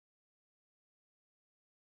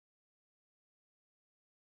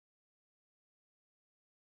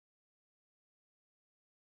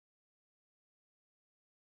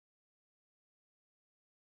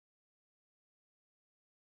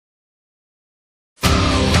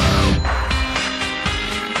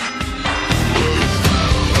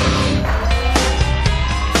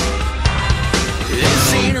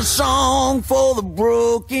song for the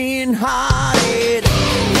broken hearted.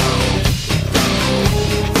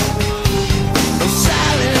 A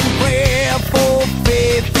silent prayer for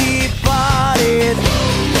faith departed.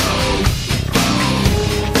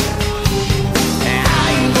 I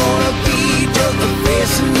ain't gonna be just a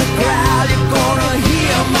face in the crowd. You're gonna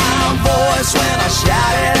hear my voice when I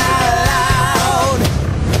shout it out loud.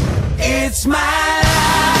 It's my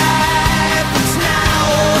life, it's now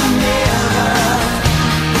or never.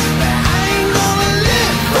 I ain't gonna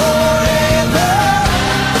live forever.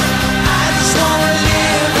 I just wanna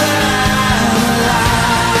live when I'm alive.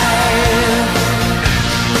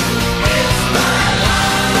 It's my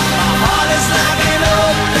life. My heart is like an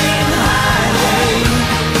open highway.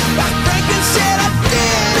 Like Franklin said, I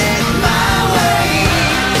did it my way.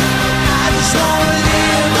 I just wanna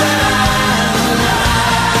live when I'm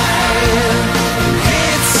alive.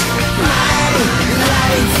 It's my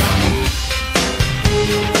life.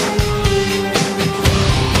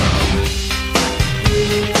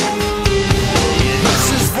 This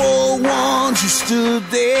is for the ones who stood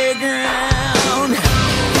their ground.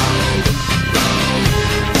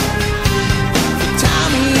 For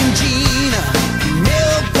Tommy and Gina, who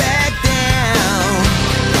never back down.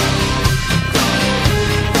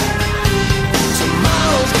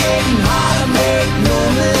 Tomorrow's getting harder, make no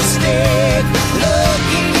mistake. Look,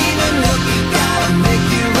 ain't even look, you gotta make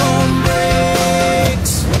your own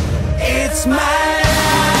breaks. It's my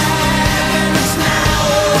life, and it's now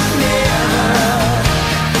or never.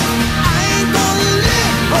 I ain't gonna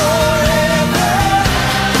live forever.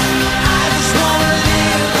 I just wanna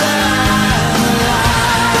live when I'm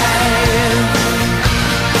alive.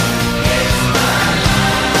 It's my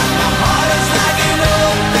life. My heart is like an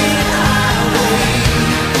open highway.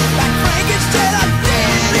 Like Frankenstein, I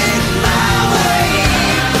did it my way.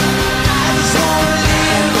 I just wanna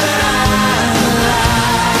live when I'm alive.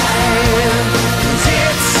 'Cause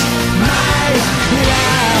it's my life.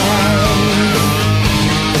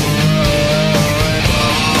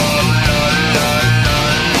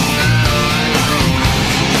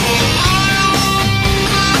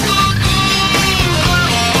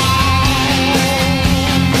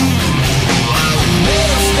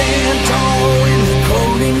 Never stand tall when they're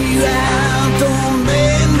calling you out. Don't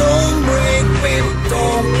bend, don't break, baby,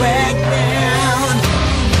 don't back down.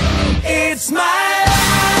 It's my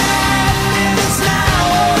life, and it's now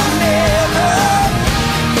or never.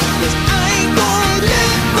 'Cause I ain't gonna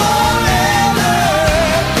live forever.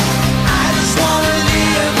 I just wanna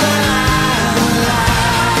live when I'm alive.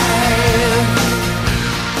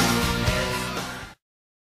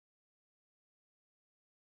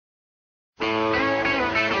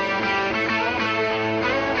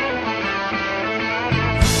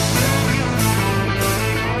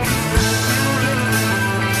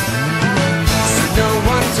 So no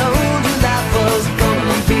one told you life was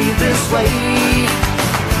gonna be this way.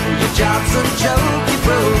 Your job's a joke, you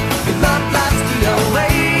broke, your love life's the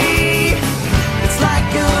away. It's like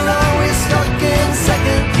you're always stuck in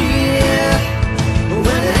second gear.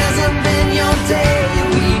 When it hasn't been your day, your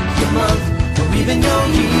week, your month, or even your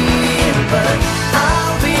year. But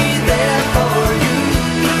I'll be there for you.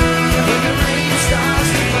 When the rain starts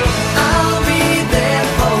to fall, I'll be there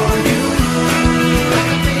for you.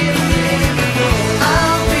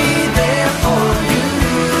 I'll be there for you.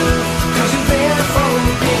 'Cause you're there for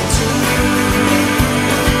me too.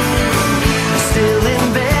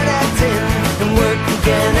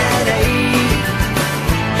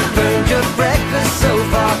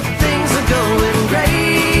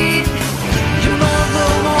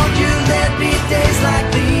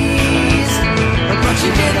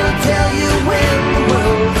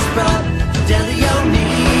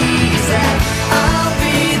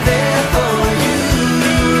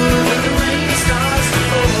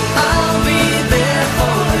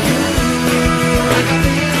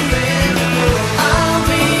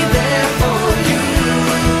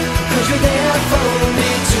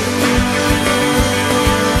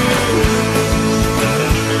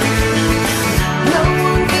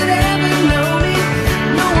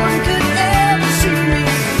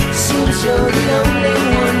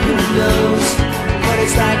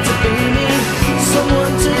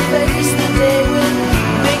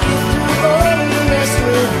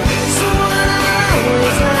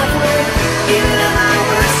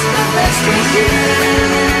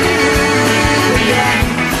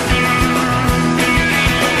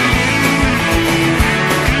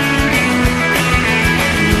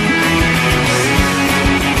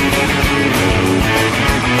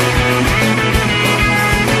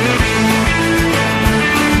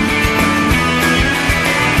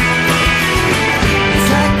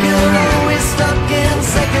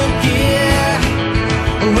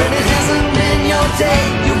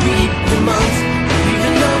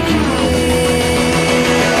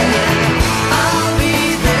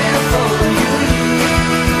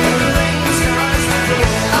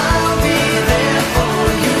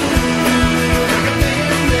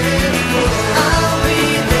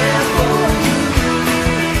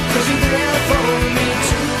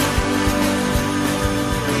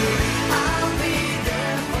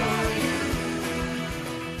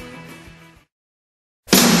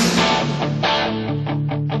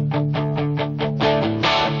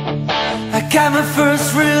 Got my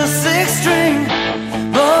first real six string,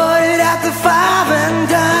 bought it at the 5 and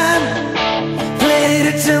dime, played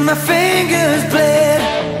it till my fingers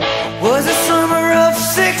bled.